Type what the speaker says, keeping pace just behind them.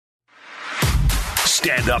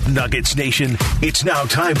Stand up, Nuggets Nation. It's now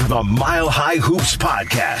time for the Mile High Hoops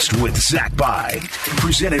podcast with Zach By.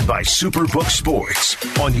 Presented by Superbook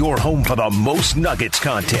Sports. On your home for the most Nuggets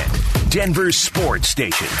content. Denver's sports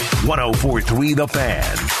station. 104.3 The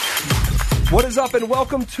Fan. What is up, and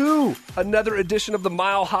welcome to another edition of the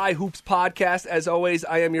Mile High Hoops podcast. As always,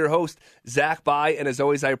 I am your host, Zach By, and as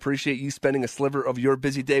always, I appreciate you spending a sliver of your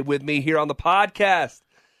busy day with me here on the podcast.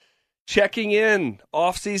 Checking in,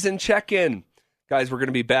 off-season check-in. Guys, we're going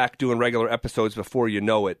to be back doing regular episodes before you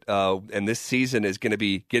know it, and this season is going to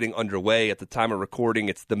be getting underway. At the time of recording,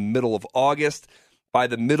 it's the middle of August. By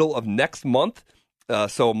the middle of next month,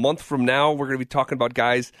 so a month from now, we're going to be talking about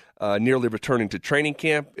guys nearly returning to training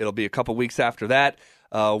camp. It'll be a couple weeks after that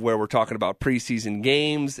where we're talking about preseason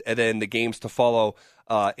games, and then the games to follow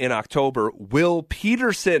in October. Will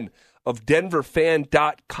Peterson of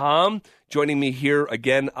DenverFan.com joining me here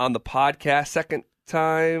again on the podcast. Second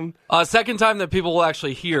time that people will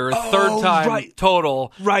actually hear. Third time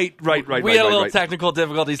total. Right. We had a little technical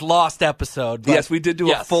difficulties. Lost episode. Yes, we did do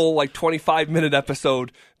a full 25-minute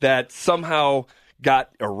episode that somehow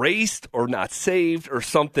got erased or not saved or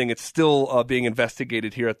something. It's still being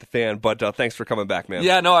investigated here at the Fan, but thanks for coming back, man.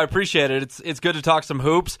 Yeah, no, I appreciate it. It's good to talk some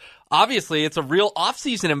hoops. Obviously, it's a real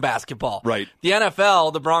offseason in basketball. Right. The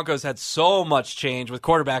NFL, the Broncos had so much change with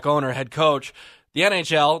quarterback, owner, head coach. The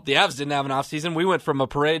NHL, the Avs didn't have an offseason. We went from a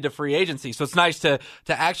parade to free agency. So it's nice to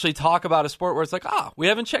actually talk about a sport where it's like, we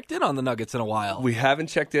haven't checked in on the Nuggets in a while. We haven't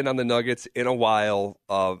checked in on the Nuggets in a while.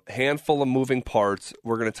 A handful of moving parts.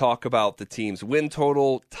 We're going to talk about the team's win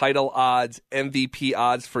total, title odds, MVP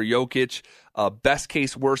odds for Jokic, best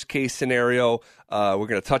case, worst case scenario. We're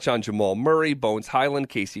going to touch on Jamal Murray, Bones Highland,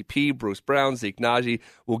 KCP, Bruce Brown, Zeke Naji.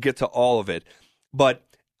 We'll get to all of it. But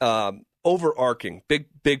overarching,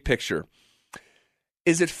 big picture.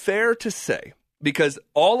 Is it fair to say, because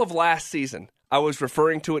all of last season, I was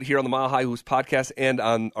referring to it here on the Mile High Hoops podcast and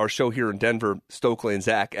on our show here in Denver, Stokely and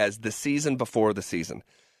Zach, as the season before the season.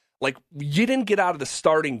 Like, you didn't get out of the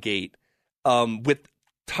starting gate with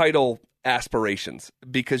title aspirations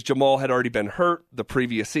because Jamal had already been hurt the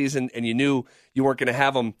previous season, and you knew you weren't going to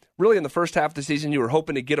have him really in the first half of the season. You were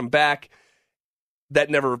hoping to get him back. That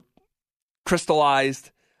never crystallized.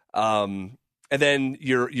 And then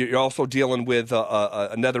you're also dealing with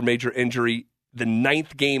another major injury the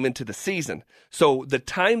 9th game into the season. So the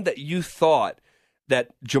time that you thought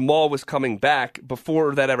that Jamal was coming back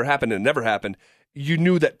before that ever happened, and it never happened, you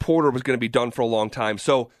knew that Porter was going to be done for a long time.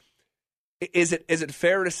 So is it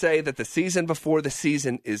fair to say that the season before the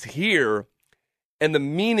season is here, and the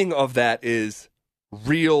meaning of that is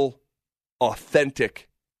real, authentic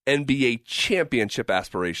NBA championship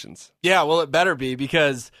aspirations? Yeah, well, it better be,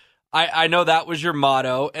 because I know that was your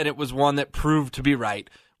motto, and it was one that proved to be right.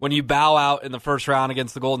 When you bow out in the first round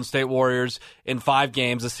against the Golden State Warriors in 5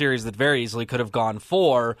 games, a series that very easily could have gone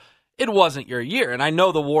 4, it wasn't your year. And I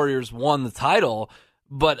know the Warriors won the title,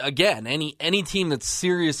 but again, any team that's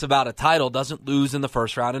serious about a title doesn't lose in the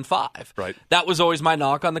first round in 5. Right. That was always my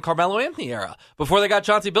knock on the Carmelo Anthony era. Before they got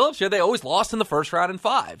Chauncey Billups here, they always lost in the first round in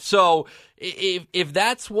 5. So if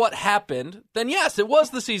that's what happened, then yes, it was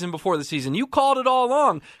the season before the season. You called it all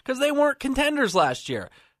along because they weren't contenders last year.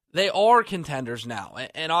 They are contenders now.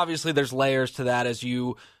 And obviously there's layers to that, as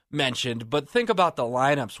you mentioned. But think about the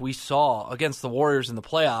lineups we saw against the Warriors in the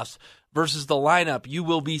playoffs versus the lineup you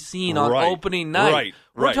will be seeing on opening night. Right.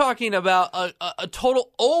 We're talking about a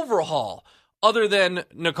total overhaul other than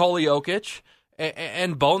Nikola Jokic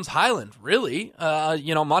and Bones Highland, really.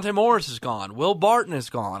 Monte Morris is gone. Will Barton is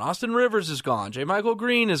gone. Austin Rivers is gone. J. Michael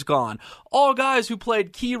Green is gone. All guys who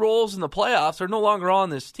played key roles in the playoffs are no longer on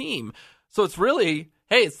this team. So it's really,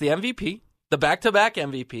 hey, it's the MVP, the back-to-back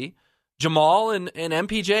MVP, Jamal and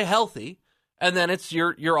MPJ healthy. And then it's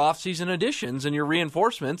your offseason additions and your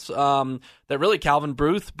reinforcements that really Calvin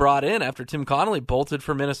Booth brought in after Tim Connolly bolted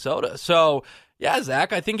for Minnesota. So, yeah,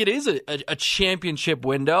 Zach, I think it is a championship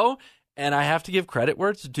window, and I have to give credit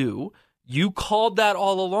where it's due. You called that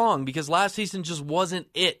all along because last season just wasn't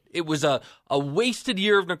it. It was a wasted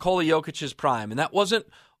year of Nikola Jokic's prime, and that wasn't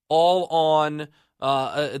all on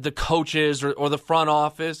the coaches or the front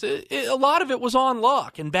office. A lot of it was on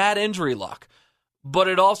luck and bad injury luck. But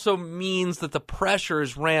it also means that the pressure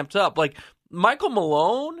is ramped up. Like Michael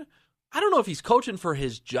Malone, I don't know if he's coaching for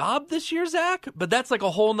his job this year, Zach, but that's like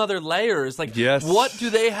a whole nother layer. It's like, What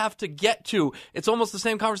do they have to get to? It's almost the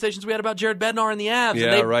same conversations we had about Jared Bednar and the Avs.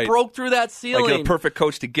 Yeah, and they broke through that ceiling. Like a perfect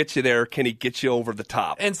coach to get you there. Can he get you over the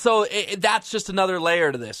top? And so that's just another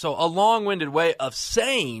layer to this. So a long-winded way of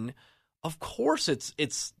saying, of course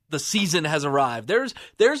it's the season has arrived.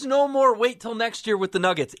 There's no more wait till next year with the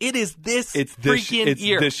Nuggets. It is this freaking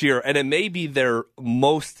year. It's this year, and it may be their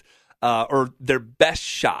most or their best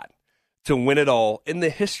shot to win it all in the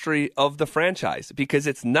history of the franchise, because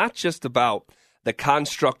it's not just about the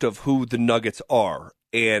construct of who the Nuggets are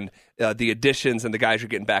and the additions and the guys you're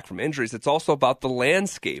getting back from injuries. It's also about the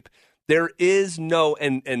landscape. There is no,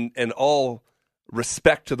 and all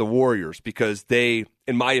respect to the Warriors, because they,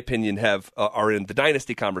 in my opinion, are in the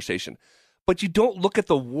dynasty conversation. But you don't look at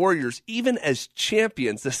the Warriors even as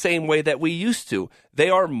champions the same way that we used to. They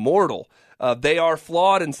are mortal. They are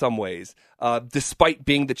flawed in some ways, despite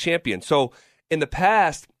being the champion. So in the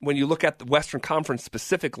past, when you look at the Western Conference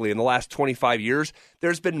specifically in the last 25 years,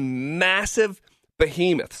 there's been massive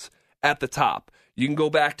behemoths at the top. You can go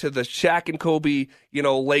back to the Shaq and Kobe,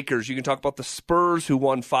 Lakers. You can talk about the Spurs who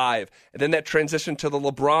won 5. And then that transition to the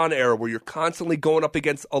LeBron era where you're constantly going up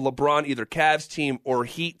against a LeBron, either Cavs team or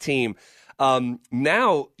Heat team.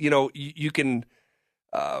 Now, you can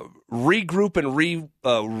regroup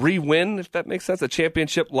and re-win, if that makes sense, a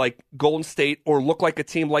championship like Golden State, or look like a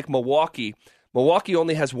team like Milwaukee. Milwaukee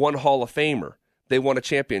only has one Hall of Famer. They won a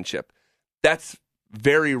championship. That's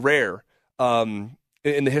very rare.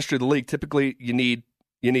 In the history of the league, typically you need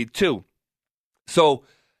 2. So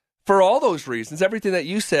for all those reasons, everything that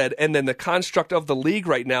you said, and then the construct of the league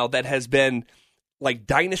right now that has been like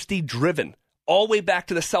dynasty driven all the way back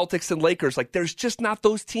to the Celtics and Lakers, like there's just not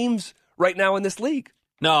those teams right now in this league.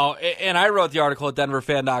 No, and I wrote the article at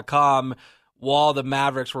DenverFan.com while the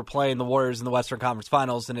Mavericks were playing the Warriors in the Western Conference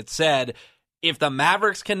Finals, and it said, if the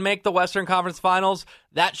Mavericks can make the Western Conference Finals,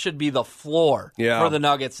 that should be the floor for the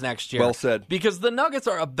Nuggets next year. Well said. Because the Nuggets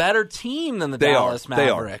are a better team than the Dallas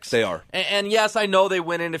Mavericks. They are. And yes, I know they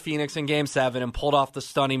went into Phoenix in Game 7 and pulled off the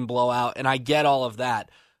stunning blowout, and I get all of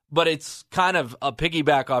that. But it's kind of a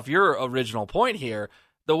piggyback off your original point here.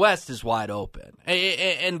 The West is wide open.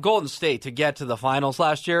 And Golden State, to get to the finals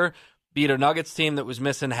last year, beat a Nuggets team that was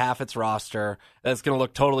missing half its roster. That's going to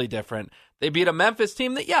look totally different. They beat a Memphis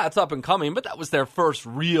team that, it's up and coming, but that was their first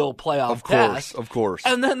real playoff test. Of course.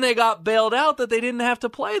 And then they got bailed out that they didn't have to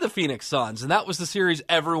play the Phoenix Suns, and that was the series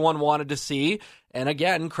everyone wanted to see. And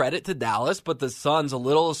again, credit to Dallas, but the Suns a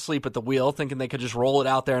little asleep at the wheel, thinking they could just roll it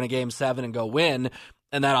out there in a Game 7 and go win,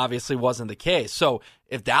 and that obviously wasn't the case. So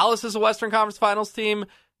if Dallas is a Western Conference Finals team,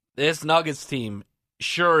 this Nuggets team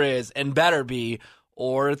sure is, and better be,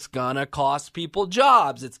 or it's going to cost people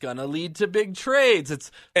jobs. It's going to lead to big trades. It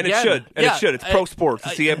should. It's pro sports.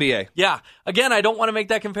 It's the NBA. Yeah. Again, I don't want to make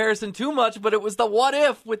that comparison too much, but it was the what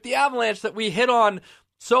if with the Avalanche that we hit on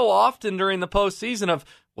so often during the postseason of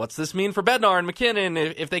what's this mean for Bednar and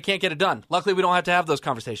McKinnon if they can't get it done. Luckily, we don't have to have those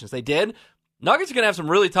conversations. They did. Nuggets are going to have some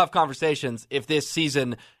really tough conversations if this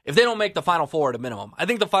season, if they don't make the Final Four at a minimum. I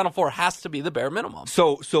think the Final Four has to be the bare minimum.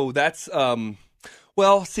 So that's,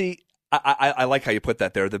 I like how you put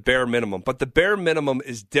that there, the bare minimum. But the bare minimum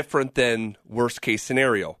is different than worst case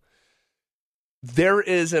scenario. There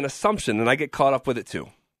is an assumption, and I get caught up with it too,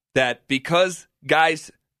 that because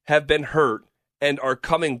guys have been hurt and are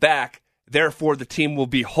coming back, therefore the team will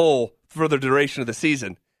be whole for the duration of the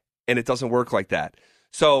season. And it doesn't work like that.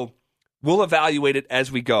 So we'll evaluate it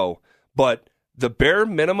as we go. But the bare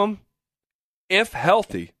minimum, if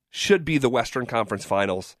healthy, should be the Western Conference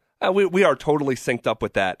Finals. We are totally synced up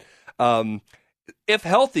with that. If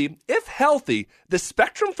healthy, the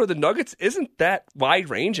spectrum for the Nuggets isn't that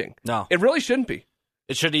wide-ranging. No. It really shouldn't be.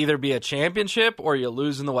 It should either be a championship or you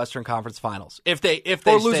lose in the Western Conference Finals. If they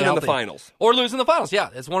or losing in the finals. Or losing the finals, yeah.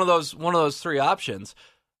 It's one of those 3 options.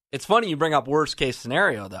 It's funny you bring up worst-case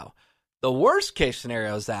scenario, though. The worst-case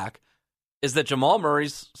scenario, Zach, is that Jamal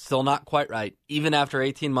Murray's still not quite right, even after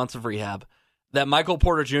 18 months of rehab. That Michael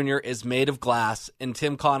Porter Jr. is made of glass, and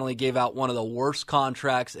Tim Connolly gave out one of the worst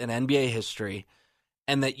contracts in NBA history,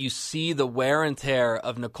 and that you see the wear and tear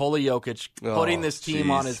of Nikola Jokic putting this team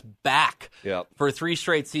on his back for 3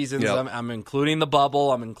 straight seasons. Yep. I'm including the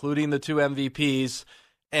bubble. I'm including the 2 MVPs.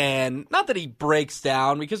 And not that he breaks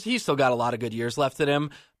down, because he's still got a lot of good years left in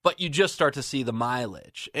him, but you just start to see the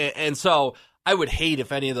mileage. And so I would hate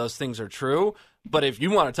if any of those things are true. But if you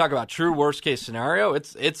want to talk about true worst case scenario,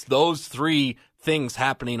 it's those 3 things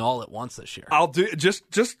happening all at once this year. I'll do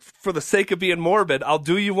just for the sake of being morbid, I'll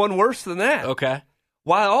do you one worse than that. Okay.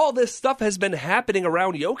 While all this stuff has been happening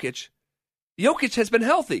around Jokic has been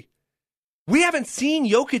healthy. We haven't seen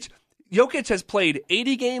Jokic. Jokic has played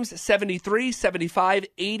 80 games, 73, 75,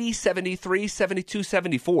 80, 73, 72,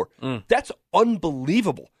 74. That's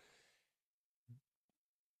unbelievable.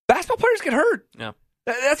 Basketball players get hurt. Yeah.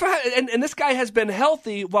 That's what, and this guy has been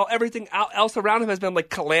healthy while everything else around him has been like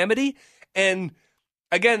calamity. And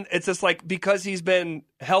again, it's just like because he's been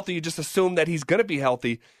healthy, you just assume that he's going to be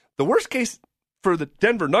healthy. The worst case for the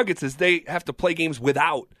Denver Nuggets is they have to play games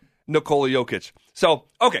without Nikola Jokic. So,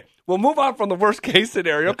 okay, we'll move on from the worst case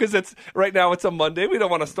scenario because right now it's a Monday. We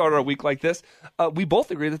don't want to start our week like this. We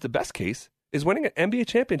both agree that the best case is winning an NBA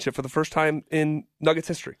championship for the first time in Nuggets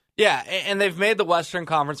history. Yeah, and they've made the Western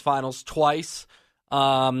Conference Finals twice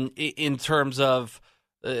in terms of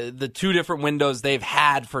the two different windows they've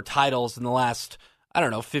had for titles in the last,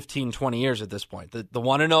 15, 20 years at this point. The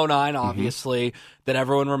one in 2009, obviously, that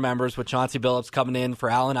everyone remembers with Chauncey Billups coming in for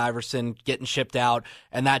Allen Iverson, getting shipped out,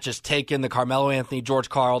 and that just taking the Carmelo Anthony, George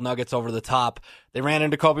Karl Nuggets over the top. They ran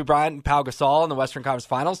into Kobe Bryant and Pau Gasol in the Western Conference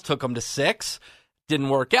Finals, took them to 6, didn't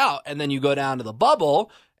work out. And then you go down to the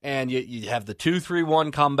bubble, and you have the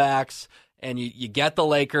 2-3-1 comebacks, and you get the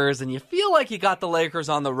Lakers, and you feel like you got the Lakers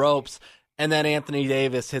on the ropes, and then Anthony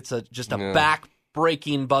Davis hits a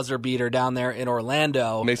back-breaking buzzer beater down there in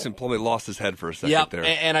Orlando. Mason Plumlee lost his head for a second there.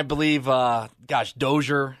 And I believe,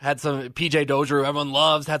 Dozier had PJ Dozier, who everyone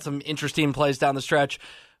loves, had some interesting plays down the stretch.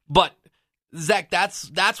 But, Zach,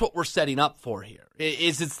 that's what we're setting up for here.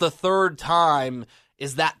 It's the third time.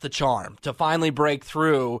 Is that the charm to finally break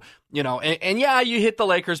through, and you hit the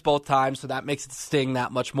Lakers both times, so that makes it sting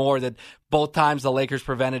that much more that both times the Lakers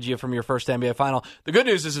prevented you from your first NBA final. The good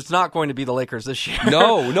news is it's not going to be the Lakers this year.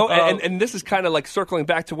 No. And this is kind of like circling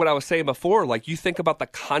back to what I was saying before. Like you think about the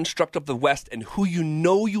construct of the West and who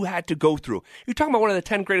you had to go through. You're talking about one of the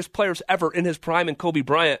 10 greatest players ever in his prime in Kobe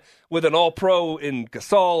Bryant with an all-pro in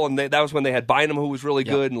Gasol, and that was when they had Bynum, who was really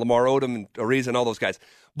good, and Lamar Odom and Ariza and all those guys.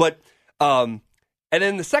 But and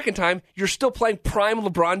then the second time, you're still playing prime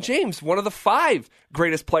LeBron James, one of the 5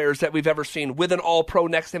 greatest players that we've ever seen, with an all-pro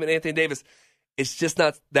next to him and Anthony Davis. It's just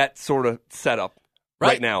not that sort of setup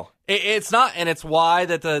right now. It's not, and it's why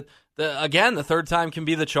that the third time can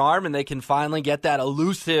be the charm, and they can finally get that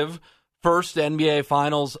elusive first NBA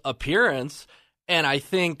Finals appearance. And I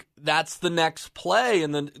think that's the next play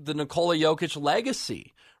in the Nikola Jokic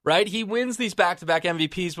legacy. Right? He wins these back-to-back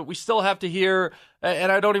MVPs, but we still have to hear,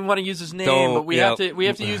 and I don't even want to use his name, but we have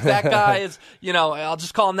to use that guy as, I'll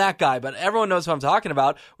just call him that guy, but everyone knows who I'm talking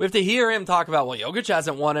about. We have to hear him talk about, Jokic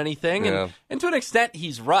hasn't won anything, and to an extent,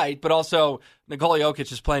 he's right, but also Nikola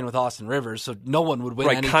Jokic is playing with Austin Rivers, so no one would win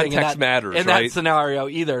anything context matters, in that scenario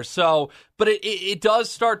either. So, but it does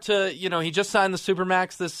start to, he just signed the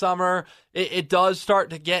Supermax this summer. It does start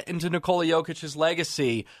to get into Nikola Jokic's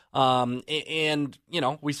legacy. And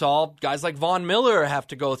we saw guys like Von Miller have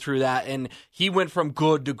to go through that, and he went from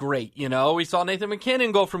good to great. We saw Nathan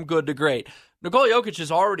McKinnon go from good to great. Nikola Jokic is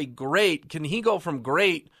already great. Can he go from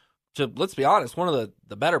great to, let's be honest, one of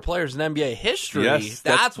the better players in NBA history? Yes,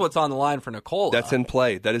 that's what's on the line for Nikola. That's in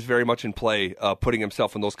play. That is very much in play, putting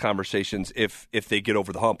himself in those conversations if they get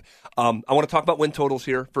over the hump. I want to talk about win totals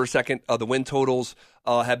here for a second. The win totals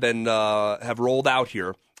have rolled out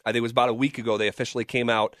here. I think it was about a week ago they officially came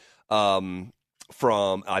out from,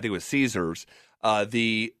 I think it was Caesars.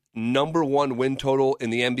 The number one win total in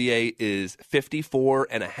the NBA is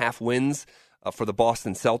 54.5 wins for the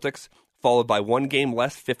Boston Celtics, followed by one game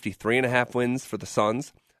less, 53.5 wins for the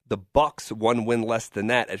Suns. The Bucks, one win less than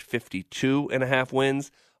that at 52.5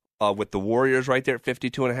 wins, with the Warriors right there at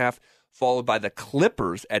 52.5, followed by the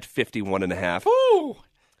Clippers at 51.5. Ooh!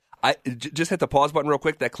 I just hit the pause button real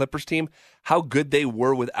quick. That Clippers team, how good they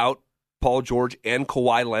were without Paul George and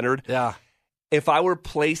Kawhi Leonard. Yeah. If I were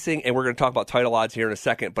placing, and we're going to talk about title odds here in a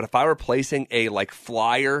second, but if I were placing a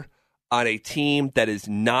flyer on a team that is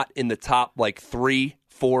not in the top 3-4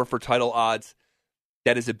 for title odds,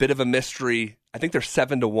 that is a bit of a mystery. I think they're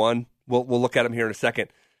 7-1. We'll look at them here in a second.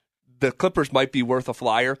 The Clippers might be worth a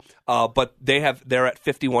flyer, but they're at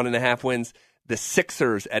 51.5 wins. The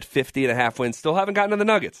Sixers at 50.5 wins still haven't gotten to the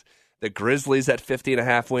Nuggets. The Grizzlies at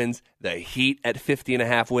 50.5 wins. The Heat at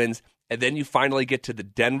 50.5 wins. And then you finally get to the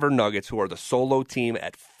Denver Nuggets, who are the solo team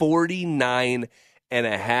at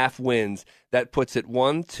 49.5 wins. That puts it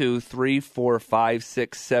 1, 2, 3, 4, 5,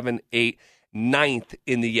 6, 7, 8, 9th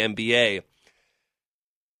in the NBA.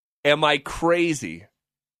 Am I crazy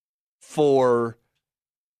for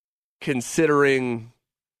considering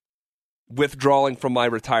withdrawing from my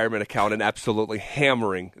retirement account and absolutely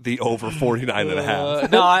hammering the over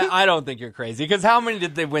 49.5? No, I don't think you're crazy. Because how many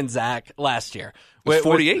did they win, Zach, last year?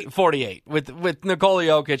 48. 48. With Nikola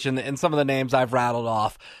Jokic and some of the names I've rattled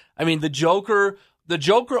off. I mean, the Joker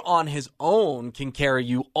on his own can carry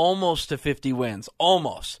you almost to 50 wins.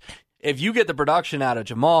 Almost. If you get the production out of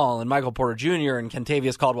Jamal and Michael Porter Jr. and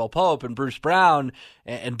Kentavious Caldwell-Pope and Bruce Brown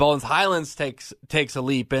and Bones Highlands takes a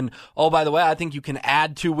leap. And, oh, by the way, I think you can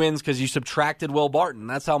add 2 wins because you subtracted Will Barton.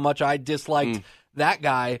 That's how much I disliked that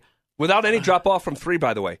guy. Without any drop off from three,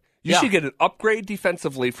 by the way. You Yeah. should get an upgrade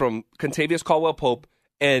defensively from Contavious Caldwell-Pope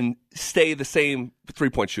and stay the same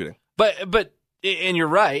 3-point shooting. But and you're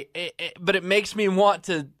right. But it makes me want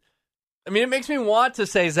to. I mean, it makes me want to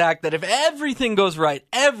say, Zach, that if everything goes right,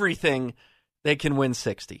 they can win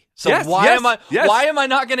 60. So Yes, why yes. am I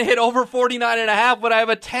not going to hit over 49.5 when I have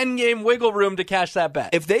a 10-game wiggle room to cash that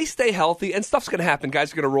bet? If they stay healthy, and stuff's going to happen,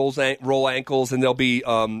 guys are going to roll ankles, and there'll be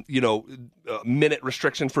minute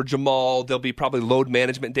restriction for Jamal. There'll be probably load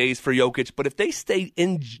management days for Jokic. But if they stay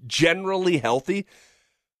generally healthy,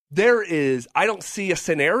 I don't see a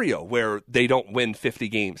scenario where they don't win 50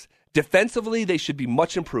 games. Defensively, they should be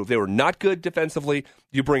much improved. They were not good defensively.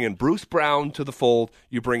 You bring in Bruce Brown to the fold.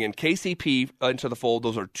 You bring in KCP into the fold.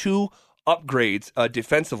 Those are two upgrades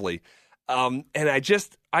defensively. And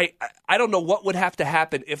I don't know what would have to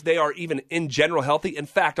happen if they are even in general healthy. In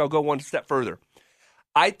fact, I'll go one step further.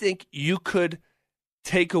 I think you could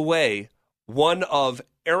take away one of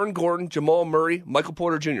Aaron Gordon, Jamal Murray, Michael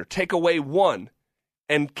Porter Jr. Take away one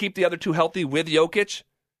and keep the other two healthy with Jokic.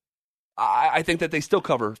 I think that they still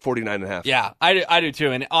cover 49.5. Yeah, I do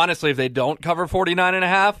too. And honestly, if they don't cover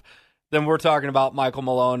 49.5, then we're talking about Michael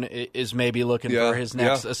Malone is maybe looking for his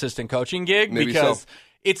next assistant coaching gig. Maybe because so.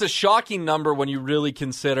 It's a shocking number when you really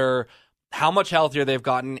consider how much healthier they've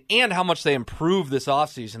gotten and how much they improved this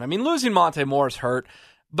offseason. I mean, losing Monte Morris hurt,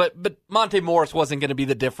 but Monte Morris wasn't going to be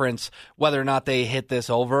the difference whether or not they hit this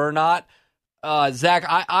over or not. Zach,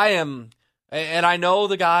 I am... And I know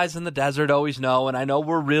the guys in the desert always know, and I know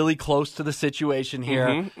we're really close to the situation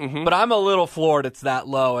here, but I'm a little floored it's that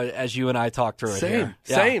low as you and I talked through it here.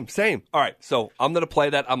 Same. All right, so I'm going to play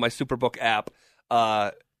that on my Superbook app.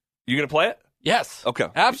 You going to play it? Yes. Okay.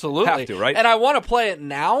 Absolutely. Have to, right? And I want to play it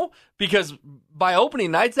now because by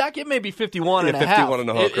opening night, Zach, it may be 51 and a half. 51 and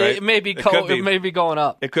a half, right? It may be going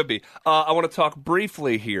up. It could be. I want to talk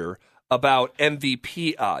briefly here about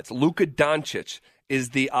MVP odds. Luka Doncic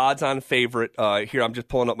is the odds-on favorite here. I'm just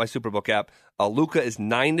pulling up my Superbook app. Luka is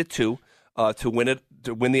 9-2 to win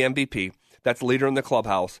the MVP. That's leader in the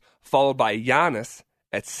clubhouse. Followed by Giannis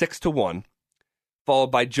at 6-1. Followed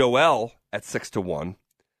by Joel at 6-1.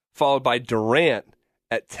 Followed by Durant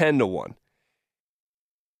at 10-1.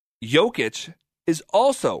 Jokic is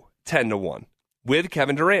also 10-1 with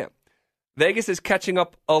Kevin Durant. Vegas is catching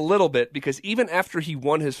up a little bit because even after he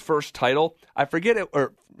won his first title,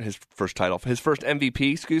 his first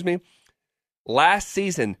MVP, last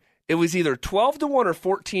season, it was either 12-1 or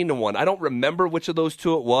 14-1. I don't remember which of those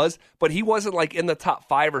two it was, but he wasn't like in the top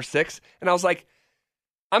 5 or 6. And I was like,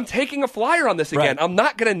 I'm taking a flyer on this again. Right. I'm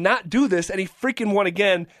not going to not do this. And he freaking won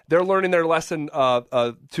again. They're learning their lesson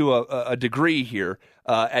to a degree here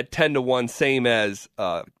at 10-1, same as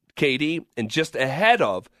KD, and just ahead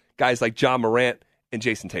of guys like John Morant and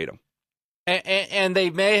Jason Tatum. And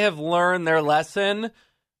they may have learned their lesson,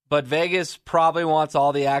 but Vegas probably wants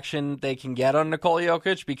all the action they can get on Nikola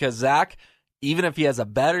Jokic because, Zach, even if he has a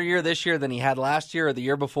better year this year than he had last year or the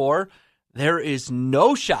year before, there is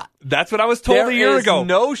no shot. That's what I was told a year ago.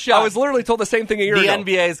 No shot. I was literally told the same thing a year ago. The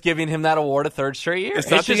NBA is giving him that award a third straight year. It's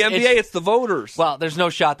not the NBA, it's the voters. Well, there's no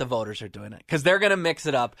shot the voters are doing it because they're going to mix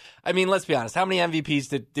it up. I mean, let's be honest. How many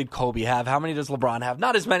MVPs did Kobe have? How many does LeBron have?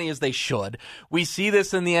 Not as many as they should. We see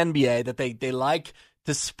this in the NBA that they like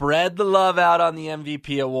to spread the love out on the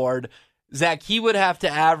MVP award. Zach, he would have to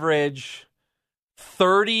average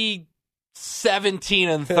 30, 17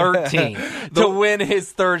 and 13 to win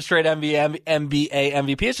his third straight NBA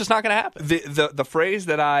MVP. It's just not going to happen. The phrase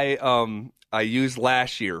that I used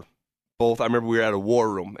last year, I remember we were at a war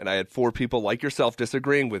room and I had 4 people like yourself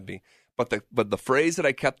disagreeing with me. But the phrase that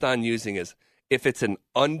I kept on using is, if it's an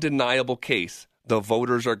undeniable case, the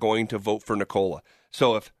voters are going to vote for Nikola.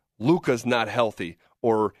 So if Luka's not healthy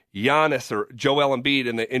or Giannis or Joel Embiid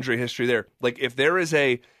in the injury history there, like if there is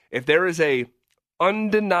a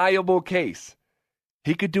undeniable case,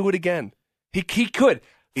 he could do it again. He could.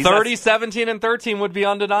 30, 17, and 13 would be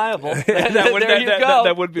undeniable.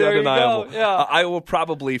 That would be undeniable. Yeah. I will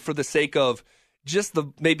probably, for the sake of just the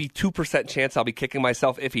maybe 2% chance I'll be kicking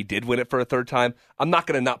myself if he did win it for a third time, I'm not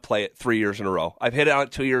going to not play it 3 years in a row. I've hit it on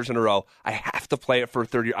it 2 years in a row. I have to play it for a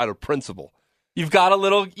third year out of principle. You've got a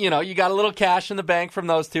little cash in the bank from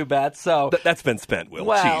those 2 bets. So that's been spent, Will.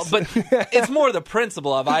 Well, Jeez. But it's more the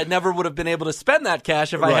principle of I never would have been able to spend that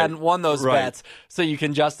cash if I hadn't won those bets. So you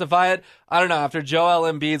can justify it. I don't know. After Joel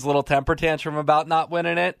Embiid's little temper tantrum about not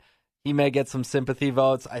winning it, he may get some sympathy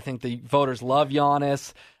votes. I think the voters love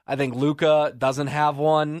Giannis. I think Luka doesn't have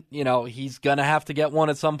one. He's going to have to get one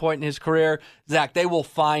at some point in his career. Zach, they will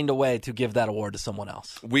find a way to give that award to someone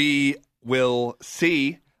else. We will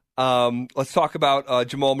see. Let's talk about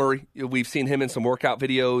Jamal Murray. We've seen him in some workout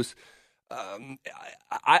videos.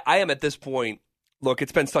 I am at this point. Look,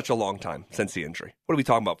 it's been such a long time since the injury. What are we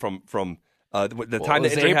talking about from the time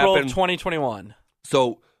the injury April happened? 2021.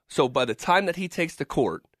 So by the time that he takes the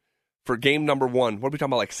court for game number 1, what are we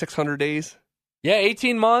talking about? Like 600 days? Yeah,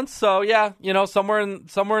 18 months. So yeah, somewhere in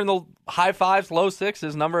the high 5s, low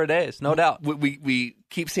 6s number of days, no doubt. We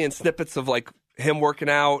keep seeing snippets of like him working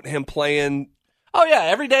out, him playing. Oh, yeah.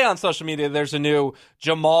 Every day on social media, there's a new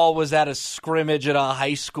Jamal was at a scrimmage at a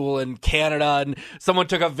high school in Canada, and someone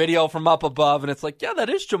took a video from up above, and it's like, yeah, that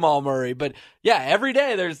is Jamal Murray. But, yeah, every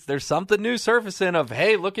day there's something new surfacing of,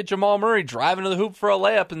 hey, look at Jamal Murray driving to the hoop for a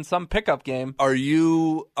layup in some pickup game. Are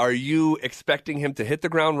you expecting him to hit the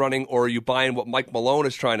ground running, or are you buying what Mike Malone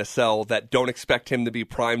is trying to sell that don't expect him to be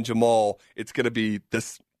prime Jamal? It's going to be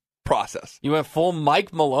this process. You went full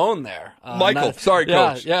Mike Malone there. Sorry,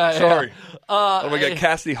 Coach. Yeah, sorry. Oh my God,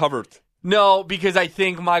 Cassidy Hubbard. No, because I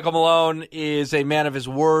think Michael Malone is a man of his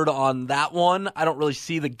word on that one. I don't really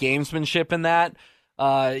see the gamesmanship in that,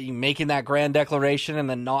 making that grand declaration and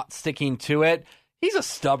then not sticking to it. He's a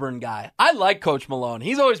stubborn guy. I like Coach Malone.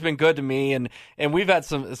 He's always been good to me, and we've had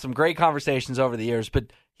some great conversations over the years,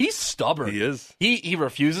 but he's stubborn. He is. He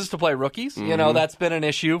refuses to play rookies. Mm-hmm. That's been an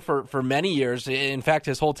issue for many years. In fact,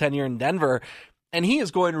 his whole tenure in Denver. And he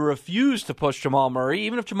is going to refuse to push Jamal Murray,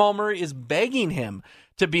 even if Jamal Murray is begging him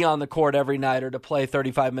to be on the court every night or to play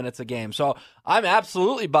 35 minutes a game. So I'm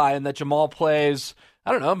absolutely buying that Jamal plays,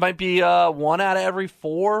 I don't know, it might be 1 out of every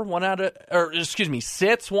 4,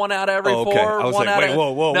 sits 1 out of every 4. I was like, wait,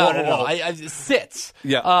 whoa. No. Sits.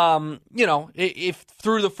 Yeah. If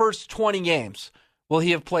through the first 20 games, will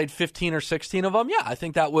he have played 15 or 16 of them? Yeah, I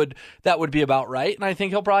think that would be about right. And I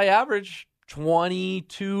think he'll probably average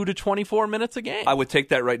 22 to 24 minutes a game. I would take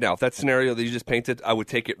that right now. That scenario that you just painted, I would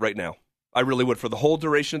take it right now. I really would for the whole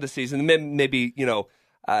duration of the season. Maybe in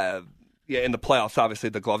the playoffs, obviously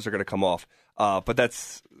the gloves are going to come off. But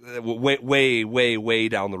that's way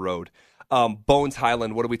down the road. Bones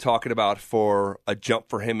Hyland, what are we talking about for a jump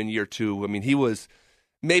for him in year 2? I mean, he was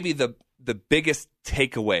maybe the biggest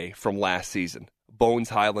takeaway from last season. Bones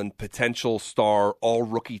Hyland, potential star,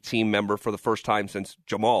 all-rookie team member for the first time since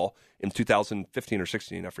Jamal in 2015 or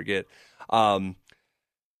 16, I forget. We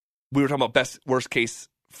were talking about best, worst case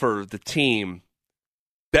for the team.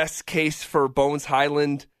 Best case for Bones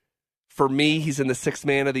Hyland, for me, he's in the 6th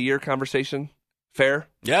man of the year conversation. Fair?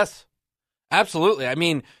 Yes, absolutely. I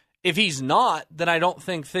mean, if he's not, then I don't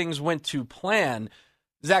think things went to plan.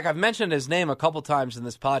 Zach, I've mentioned his name a couple times in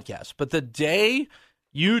this podcast, but the day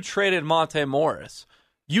you traded Monte Morris,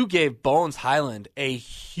 you gave Bones Hyland a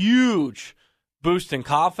huge boost in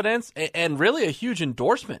confidence and really a huge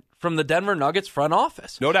endorsement from the Denver Nuggets front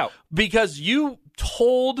office. No doubt. Because you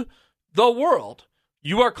told the world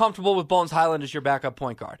you are comfortable with Bones Hyland as your backup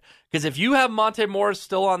point guard. Because if you have Monte Morris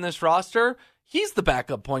still on this roster, he's the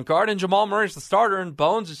backup point guard and Jamal Murray's the starter and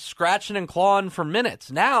Bones is scratching and clawing for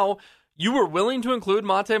minutes. Now, you were willing to include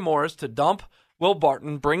Monte Morris to dump Will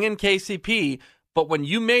Barton, bring in KCP, but when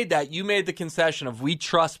you made that, you made the concession of we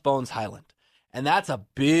trust Bones Hyland. And that's a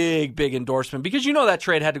big endorsement because that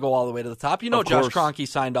trade had to go all the way to the top. Josh Kroenke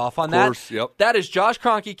signed off on that. Yep. That is Josh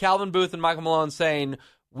Kroenke, Calvin Booth, and Michael Malone saying,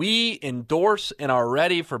 we endorse and are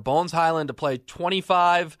ready for Bones Hyland to play 20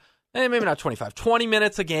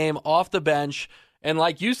 minutes a game off the bench. And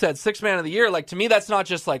like you said, 6th man of the year, like to me, that's not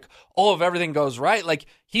just like, if everything goes right. Like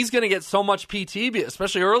he's going to get so much PT,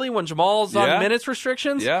 especially early when Jamal's on minutes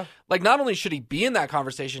restrictions. Yeah. Like not only should he be in that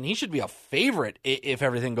conversation, he should be a favorite if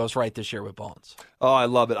everything goes right this year with Bones. Oh, I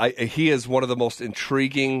love it. He is one of the most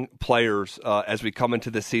intriguing players as we come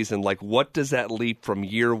into this season. Like what does that leap from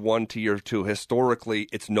year 1 to year 2? Historically,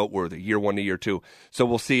 it's noteworthy, year 1 to year 2. So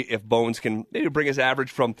we'll see if Bones can maybe bring his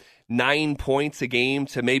average from 9 points a game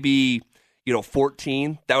to maybe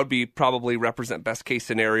 14. That would be probably represent best case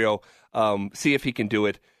scenario. See if he can do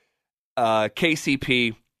it.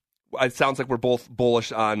 KCP, it sounds like we're both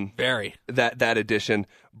bullish on that addition.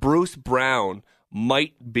 Bruce Brown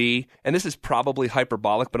might be, and this is probably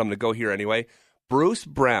hyperbolic, but I'm going to go here anyway. Bruce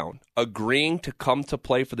Brown agreeing to come to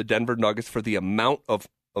play for the Denver Nuggets for the amount of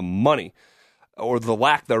money, or the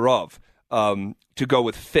lack thereof, to go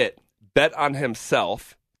with fit, bet on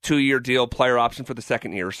himself, 2-year deal, player option for the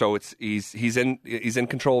 2nd year. So he's in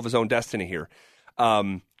control of his own destiny here.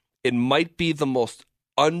 It might be the most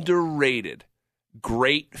underrated,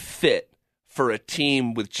 great fit for a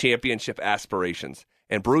team with championship aspirations.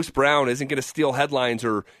 And Bruce Brown isn't going to steal headlines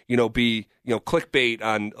or be clickbait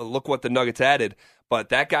on look what the Nuggets added. But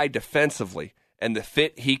that guy defensively and the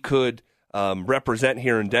fit he could represent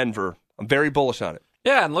here in Denver, I'm very bullish on it.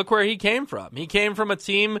 Yeah, and look where he came from. He came from a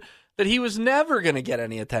team that he was never going to get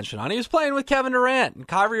any attention on. He was playing with Kevin Durant and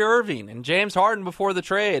Kyrie Irving and James Harden before the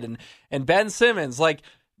trade and Ben Simmons. Like,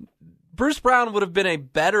 Bruce Brown would have been a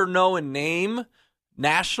better known name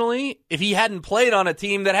nationally if he hadn't played on a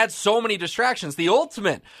team that had so many distractions, the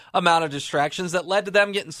ultimate amount of distractions that led to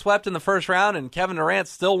them getting swept in the first round and Kevin Durant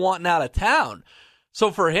still wanting out of town. So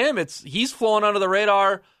for him, he's flown under the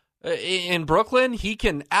radar in Brooklyn. He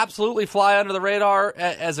can absolutely fly under the radar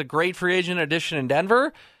as a great free agent addition in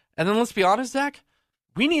Denver. And then let's be honest, Zach,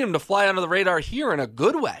 we need him to fly under the radar here in a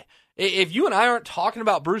good way. If you and I aren't talking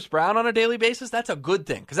about Bruce Brown on a daily basis, that's a good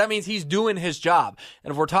thing because that means he's doing his job.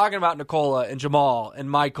 And if we're talking about Nikola and Jamal and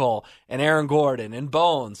Michael and Aaron Gordon and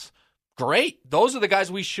Bones, great. Those are the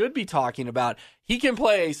guys we should be talking about. He can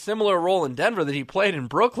play a similar role in Denver that he played in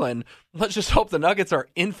Brooklyn. Let's just hope the Nuggets are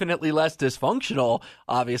infinitely less dysfunctional,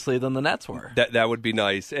 obviously, than the Nets were. That would be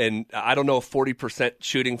nice. And I don't know if 40%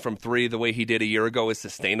 shooting from three the way he did a year ago is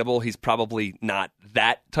sustainable. He's probably not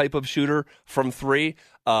that type of shooter from three,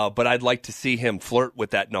 but I'd like to see him flirt with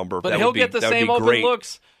that number. But he'll get the same open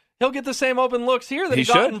looks. He'll get the same open looks here that he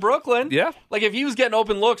got in Brooklyn. Yeah. Like if he was getting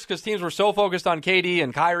open looks because teams were so focused on KD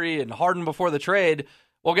and Kyrie and Harden before the trade,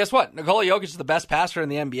 well, guess what? Nikola Jokic is the best passer in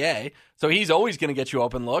the NBA, so he's always going to get you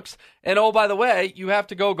open looks. And oh, by the way, you have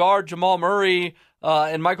to go guard Jamal Murray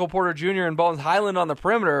and Michael Porter Jr. and Bones Highland on the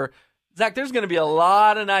perimeter. Zach, there's going to be a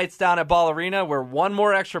lot of nights down at Ball Arena where one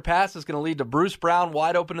more extra pass is going to lead to Bruce Brown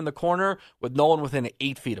wide open in the corner with no one within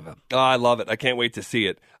 8 feet of him. Oh, I love it. I can't wait to see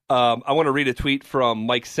it. I want to read a tweet from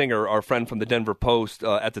Mike Singer, our friend from the Denver Post.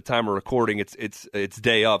 At the time of recording, it's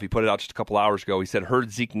day of. He put it out just a couple hours ago. He said,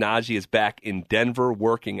 heard Zeke Naji is back in Denver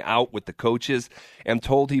working out with the coaches. I'm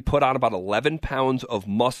told he put on about 11 pounds of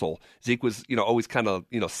muscle. Zeke was, always kind of,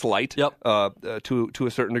 slight to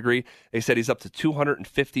a certain degree. They said he's up to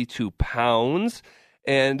 252 pounds.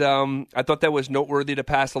 And I thought that was noteworthy to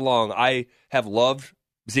pass along. I have loved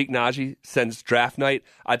Zeke Naji since draft night.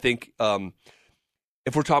 I think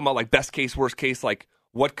if we're talking about like best case, worst case, like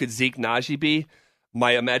what could Zeke Naji be?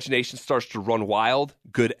 My imagination starts to run wild.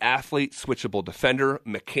 Good athlete, switchable defender,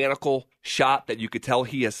 mechanical shot that you could tell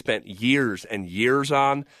he has spent years and years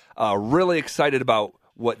on. Really excited about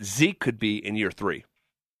what Zeke could be in year 3.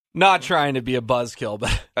 Not trying to be a buzzkill,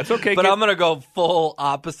 but that's okay. But I'm going to go full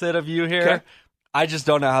opposite of you here. Okay. I just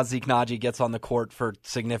don't know how Zeke Naji gets on the court for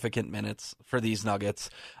significant minutes for these Nuggets.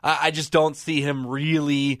 I just don't see him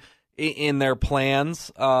really in their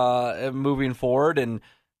plans moving forward. And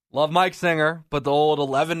love Mike Singer, but the old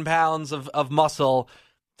 11 pounds of muscle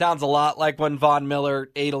sounds a lot like when Von Miller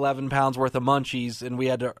ate 11 pounds worth of munchies, and we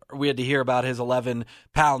had to hear about his 11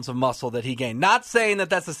 pounds of muscle that he gained. Not saying that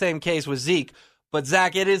that's the same case with Zeke, but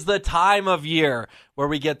Zach, it is the time of year where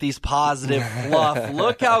we get these positive fluff.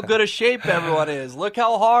 Look how good a shape everyone is. Look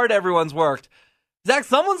how hard everyone's worked. Zach,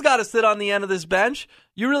 someone's got to sit on the end of this bench.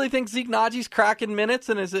 You really think Zeke Naji's cracking minutes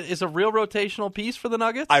and is a real rotational piece for the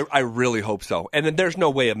Nuggets? I really hope so. And then there's no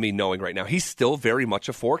way of me knowing right now. He's still very much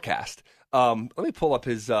a forecast. Let me pull up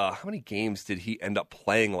his, how many games did he end up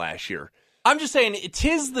playing last year? I'm just saying,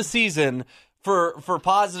 'tis the season for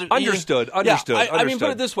positive. Understood. I mean,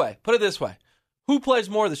 put it this way. Who plays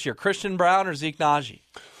more this year, Christian Brown or Zeke Naji?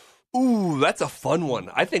 Ooh, that's a fun one.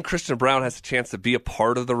 I think Christian Brown has a chance to be a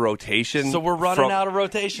part of the rotation. So we're running out of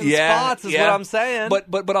rotation spots, is what I'm saying.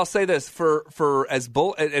 But I'll say this for as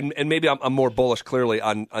bull and maybe I'm more bullish clearly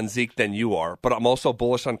on Zeke than you are, but I'm also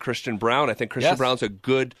bullish on Christian Brown. I think Christian Brown's a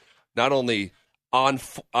good, not only on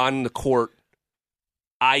the court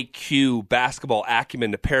IQ basketball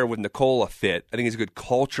acumen to pair with Nikola fit. I think he's a good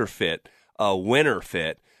culture fit, a winner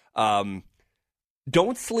fit.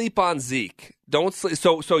 Don't sleep on Zeke. Don't sleep.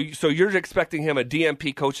 So you're expecting him a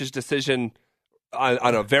DMP coach's decision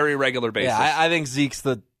on a very regular basis. Yeah, I think Zeke's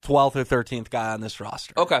the 12th or 13th guy on this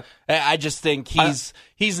roster. Okay. I just think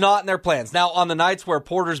he's not in their plans. Now, on the nights where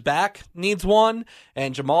Porter's back needs one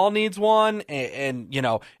and Jamal needs one and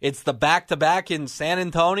it's the back-to-back in San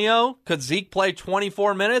Antonio, could Zeke play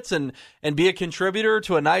 24 minutes and be a contributor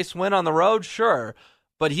to a nice win on the road? Sure.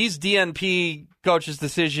 But he's DNP coach's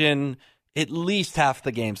decision at least half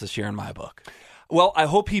the games this year in my book. Well, I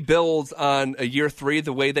hope he builds on a year 3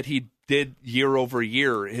 the way that he did year over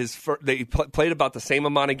year. They played about the same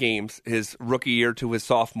amount of games his rookie year to his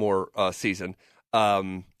sophomore season.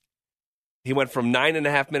 He went from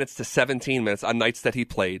 9.5 minutes to 17 minutes on nights that he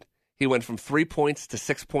played. He went from 3 points to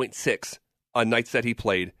 6.6 on nights that he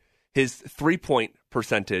played. His 3-point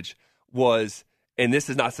percentage was, and this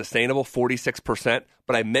is not sustainable, 46%.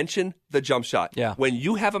 But I mentioned the jump shot. Yeah. When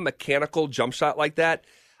you have a mechanical jump shot like that,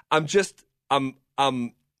 I'm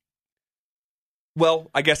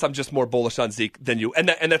Well, I guess I'm just more bullish on Zeke than you, and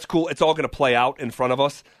that's cool. It's all going to play out in front of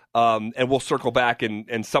us, and we'll circle back,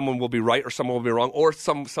 and someone will be right or someone will be wrong, or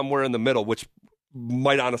somewhere in the middle, which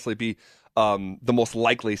might honestly be the most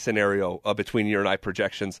likely scenario between you and I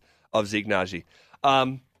projections of Zeke Nnaji.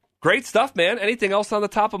 Great stuff, man. Anything else on the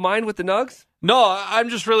top of mind with the Nugs? No, I'm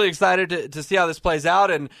just really excited to see how this plays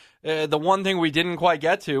out. And the one thing we didn't quite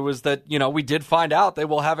get to was that, we did find out they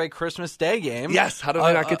will have a Christmas Day game. Yes, how did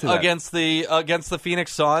I not get to that? Against the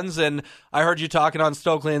Phoenix Suns. And I heard you talking on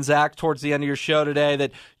Stokely and Zach towards the end of your show today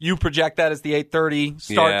that you project that as the 8:30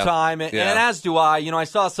 start time. And as do I. I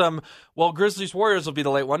saw some, Grizzlies Warriors will be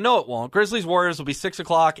the late one. No, it won't. Grizzlies Warriors will be 6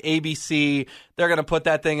 o'clock, ABC. They're going to put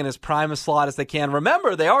that thing in as prime a slot as they can.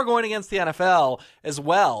 Remember, they are going against the NFL as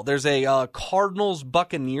well. There's a Cardinals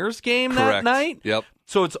Buccaneers game that night. Yep.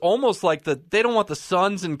 So it's almost like they don't want the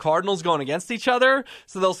Suns and Cardinals going against each other,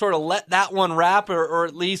 so they'll sort of let that one wrap, or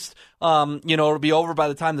at least, it'll be over by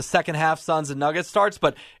the time the second half Suns and Nuggets starts.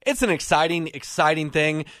 But it's an exciting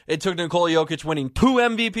thing. It took Nikola Jokic winning 2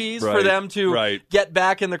 MVPs for them to get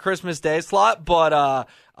back in the Christmas Day slot. But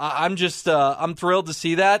I'm thrilled to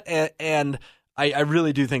see that, and I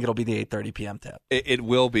really do think it'll be the 8:30 p.m. tip. It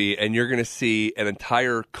will be, and you're going to see an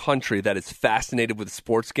entire country that is fascinated with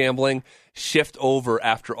sports gambling shift over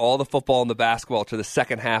after all the football and the basketball to the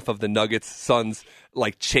second half of the Nuggets-Suns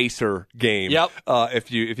chaser game. Yep.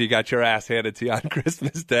 If you got your ass handed to you on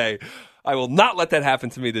Christmas Day. I will not let that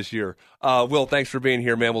happen to me this year. Will, thanks for being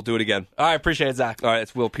here, man. We'll do it again. All right, appreciate it, Zach. All right,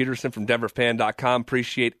 it's Will Peterson from DenverFan.com.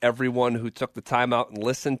 Appreciate everyone who took the time out and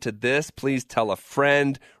listened to this. Please tell a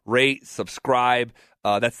friend, rate, subscribe.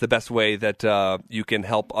 That's the best way that you can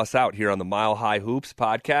help us out here on the Mile High Hoops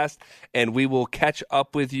podcast. And we will catch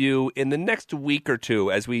up with you in the next week or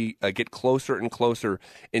two as we get closer and closer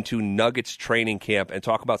into Nuggets training camp and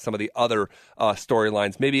talk about some of the other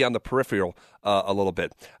storylines, maybe on the peripheral a little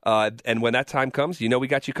bit. And when that time comes, we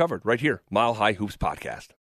got you covered right here, Mile High Hoops podcast.